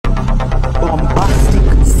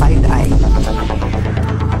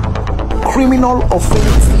criminal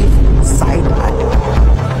offensive sideline.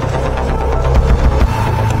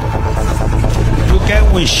 You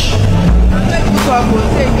can wish.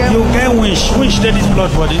 You can wish. Wish that is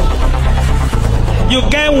blood body. You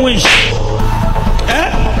can wish. Eh?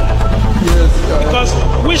 Yes, because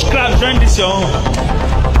witchcraft join this your own.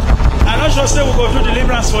 I'm not sure say we go do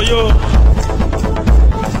deliverance for you.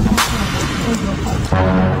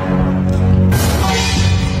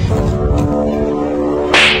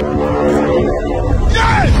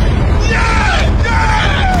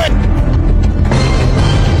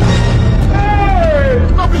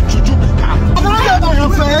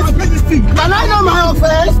 Can I know my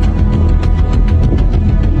offense?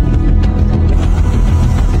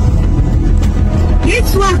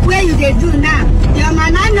 This work where you dey do now, your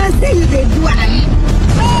man I know say you dey do am.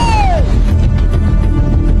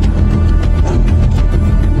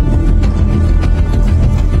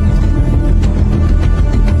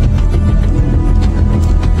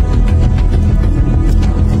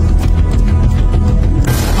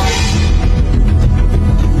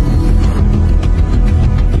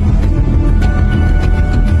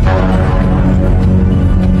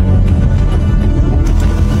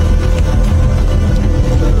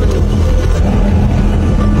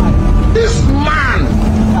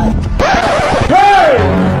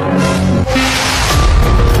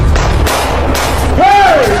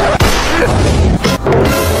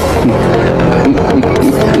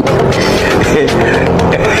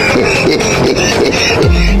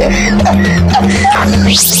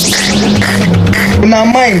 My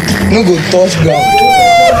mind no go touch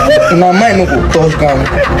ground. My mind no go touch ground.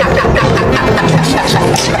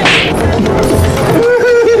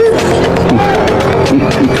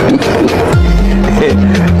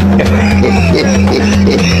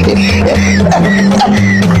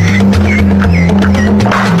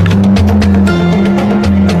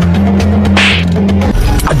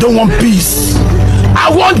 I don't want peace. I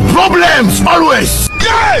want problems always.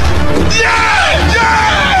 Yeah! Yeah! Yeah!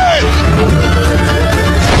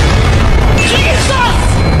 Jesus!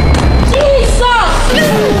 Jesus!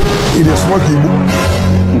 It is smoking.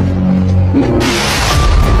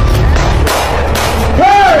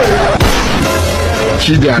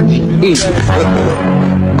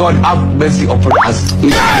 God have mercy upon us.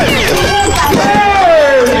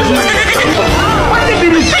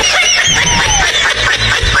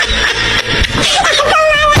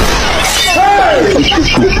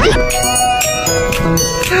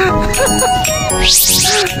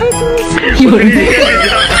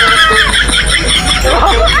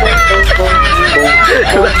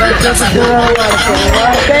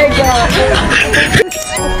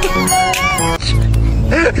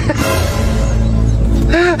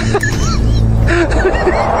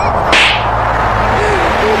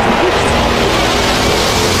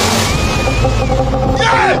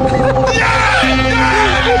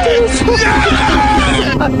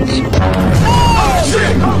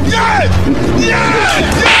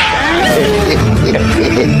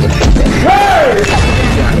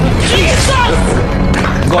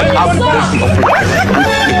 God have mercy upon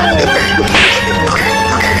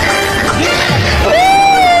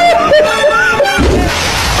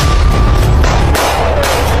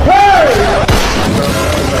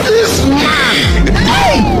This man!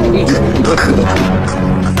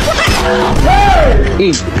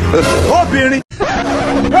 Obìnrin.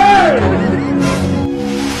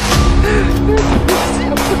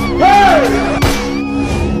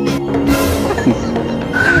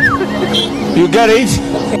 You get it?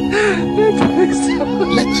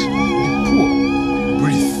 Let the poor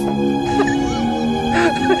breathe.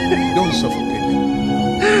 Don't suffocate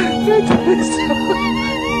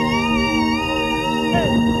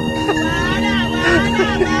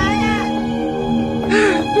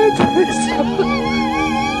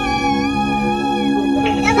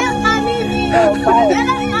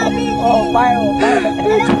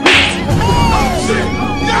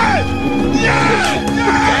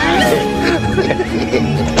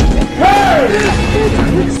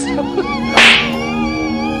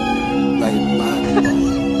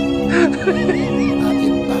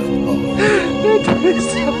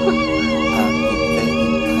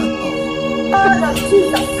Lord of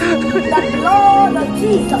Jesus, the Lord of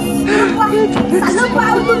Jesus. I don't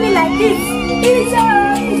want to be like this.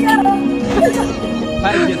 I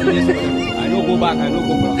don't go back, I don't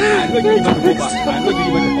go back. I know you need to go back. I know you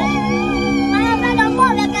need to go back.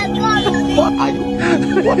 What are you?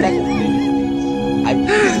 What are you doing?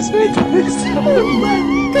 This is me. Oh my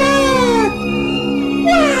God!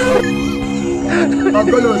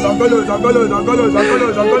 Angolos.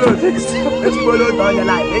 Let's follow down your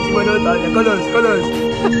life. Let's follow down your colors.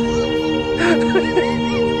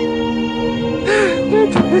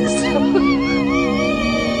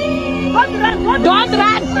 Don't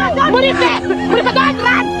run! Murife! Murife, don't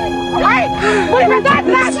run! Hey! Murife, don't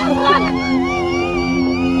run! Don't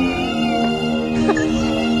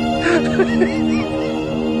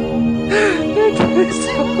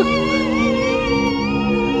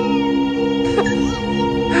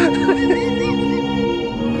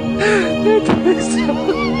run!